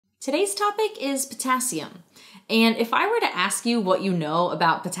Today's topic is potassium. And if I were to ask you what you know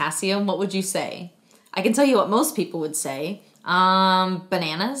about potassium, what would you say? I can tell you what most people would say.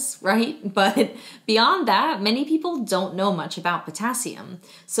 Bananas, right? But beyond that, many people don't know much about potassium.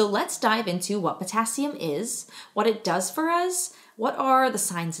 So let's dive into what potassium is, what it does for us, what are the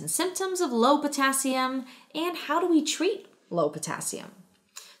signs and symptoms of low potassium, and how do we treat low potassium?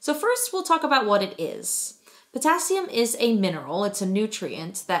 So first, we'll talk about what it is. Potassium is a mineral, it's a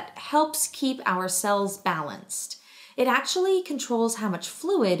nutrient that helps keep our cells balanced. It actually controls how much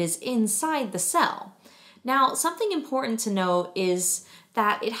fluid is inside the cell. Now, something important to note is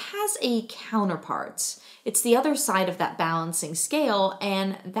that it has a counterpart. It's the other side of that balancing scale,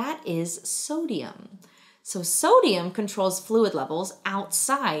 and that is sodium. So sodium controls fluid levels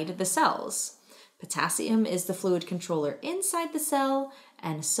outside the cells. Potassium is the fluid controller inside the cell,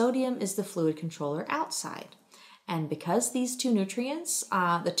 and sodium is the fluid controller outside. And because these two nutrients,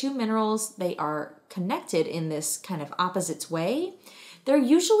 the two minerals, they are connected in this kind of opposite way, they're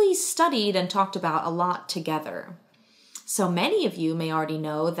usually studied and talked about a lot together. So many of you may already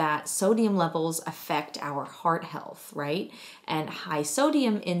know that sodium levels affect our heart health, right? And high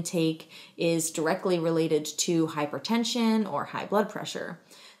sodium intake is directly related to hypertension or high blood pressure.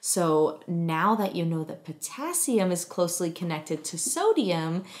 So now that you know that potassium is closely connected to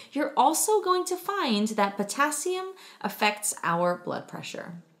sodium, you're also going to find that potassium affects our blood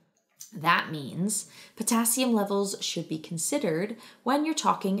pressure. That means potassium levels should be considered when you're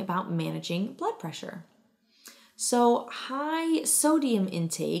talking about managing blood pressure. So high sodium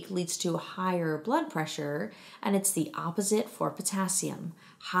intake leads to higher blood pressure, and it's the opposite for potassium.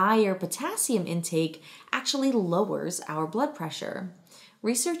 Higher potassium intake actually lowers our blood pressure.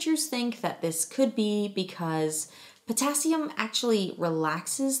 Researchers think that this could be because potassium actually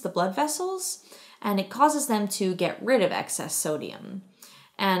relaxes the blood vessels and it causes them to get rid of excess sodium.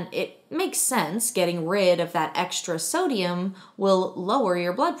 And it makes sense, getting rid of that extra sodium will lower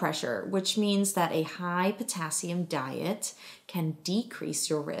your blood pressure, which means that a high potassium diet can decrease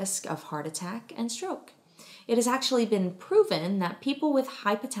your risk of heart attack and stroke. It has actually been proven that people with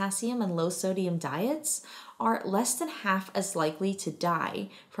high potassium and low sodium diets are less than half as likely to die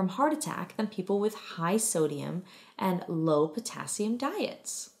from heart attack than people with high sodium and low potassium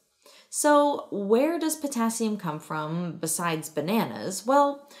diets. So where does potassium come from besides bananas?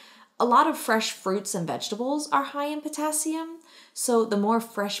 Well, a lot of fresh fruits and vegetables are high in potassium, so the more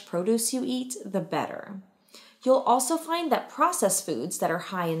fresh produce you eat, the better. You'll also find that processed foods that are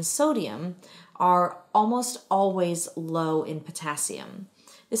high in sodium are almost always low in potassium.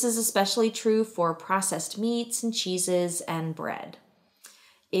 This is especially true for processed meats and cheeses and bread.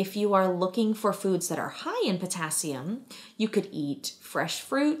 If you are looking for foods that are high in potassium, you could eat fresh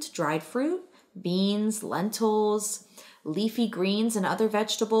fruit, dried fruit, beans, lentils, leafy greens and other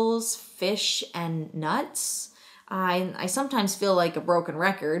vegetables, fish and nuts. I sometimes feel like a broken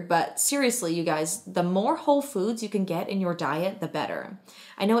record, but seriously, you guys, the more whole foods you can get in your diet, the better.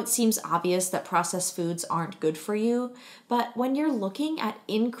 I know it seems obvious that processed foods aren't good for you, but when you're looking at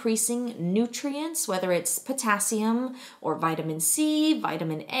increasing nutrients, whether it's potassium or vitamin C,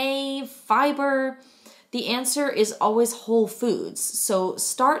 vitamin A, fiber, the answer is always whole foods. So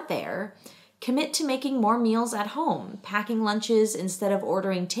start there. Commit to making more meals at home, packing lunches instead of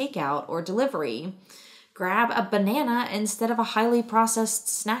ordering takeout or delivery. Grab a banana instead of a highly processed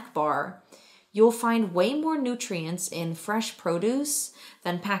snack bar. You'll find way more nutrients in fresh produce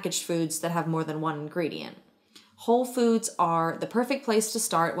than packaged foods that have more than one ingredient. Whole foods are the perfect place to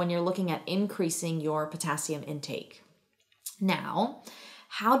start when you're looking at increasing your potassium intake. Now,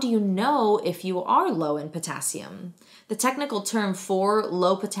 how do you know if you are low in potassium? The technical term for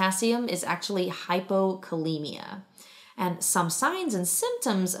low potassium is actually hypokalemia. And some signs and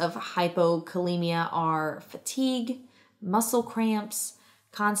symptoms of hypokalemia are fatigue, muscle cramps,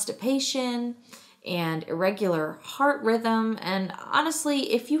 constipation, and irregular heart rhythm. And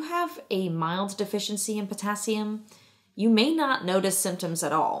honestly, if you have a mild deficiency in potassium, you may not notice symptoms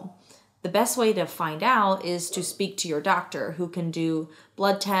at all. The best way to find out is to speak to your doctor, who can do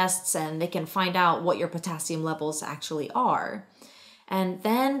blood tests and they can find out what your potassium levels actually are. And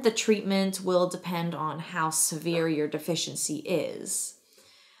then the treatment will depend on how severe your deficiency is.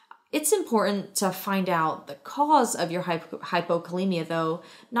 It's important to find out the cause of your hypokalemia, though,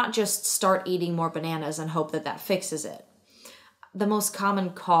 not just start eating more bananas and hope that that fixes it. The most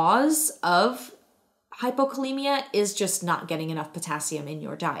common cause of hypokalemia is just not getting enough potassium in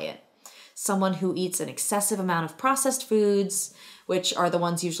your diet. Someone who eats an excessive amount of processed foods, which are the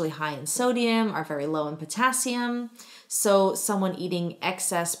ones usually high in sodium, are very low in potassium. So someone eating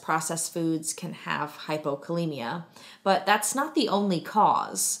excess processed foods can have hypokalemia. But that's not the only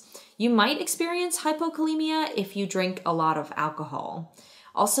cause. You might experience hypokalemia if you drink a lot of alcohol.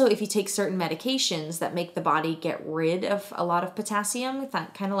 Also, if you take certain medications that make the body get rid of a lot of potassium,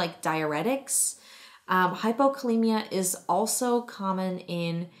 that kind of like diuretics. Hypokalemia is also common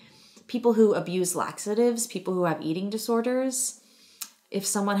in people who abuse laxatives, people who have eating disorders. If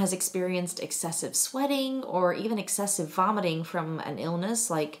someone has experienced excessive sweating or even excessive vomiting from an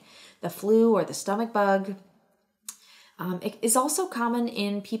illness like the flu or the stomach bug. It is also common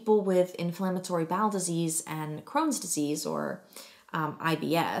in people with inflammatory bowel disease and Crohn's disease or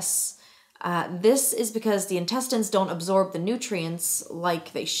IBS. This is because the intestines don't absorb the nutrients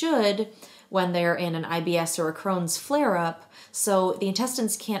like they should when they're in an IBS or a Crohn's flare-up, so the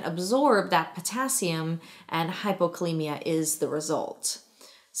intestines can't absorb that potassium, and hypokalemia is the result.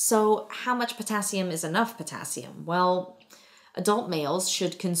 So how much potassium is enough potassium? Well, adult males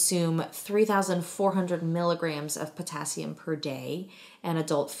should consume 3,400 milligrams of potassium per day, and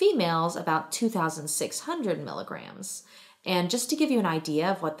adult females about 2,600 milligrams. And just to give you an idea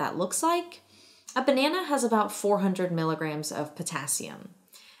of what that looks like, a banana has about 400 milligrams of potassium.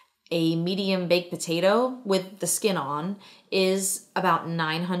 A medium baked potato with the skin on is about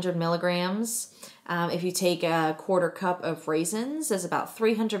 900 milligrams. If you take a quarter cup of raisins, there's about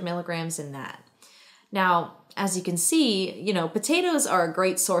 300 milligrams in that. Now, as you can see, potatoes are a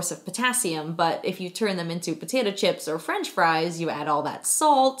great source of potassium, but if you turn them into potato chips or French fries, you add all that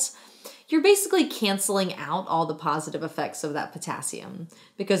salt, you're basically canceling out all the positive effects of that potassium.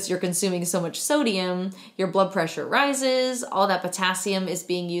 Because you're consuming so much sodium, your blood pressure rises, all that potassium is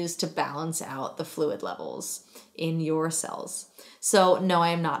being used to balance out the fluid levels in your cells. So no, I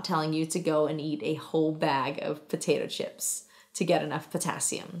am not telling you to go and eat a whole bag of potato chips to get enough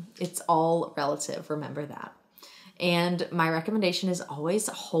potassium. It's all relative, remember that. And my recommendation is always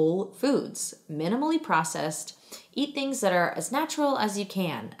whole foods, minimally processed. Eat things that are as natural as you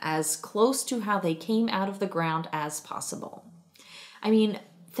can, as close to how they came out of the ground as possible. I mean,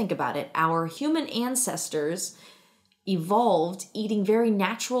 think about it. Our human ancestors evolved eating very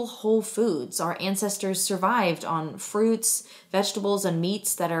natural whole foods. Our ancestors survived on fruits, vegetables, and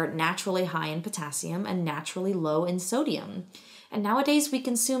meats that are naturally high in potassium and naturally low in sodium. And nowadays we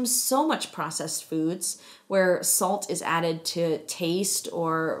consume so much processed foods where salt is added to taste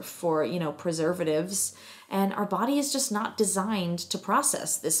or for, preservatives, and our body is just not designed to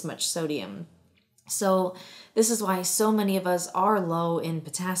process this much sodium. So this is why so many of us are low in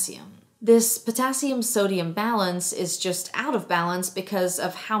potassium. This potassium-sodium balance is just out of balance because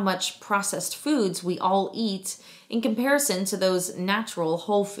of how much processed foods we all eat in comparison to those natural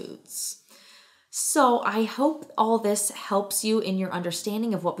whole foods. So I hope all this helps you in your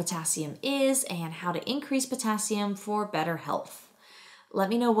understanding of what potassium is and how to increase potassium for better health. Let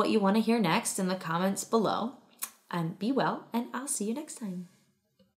me know what you want to hear next in the comments below. And be well, and I'll see you next time.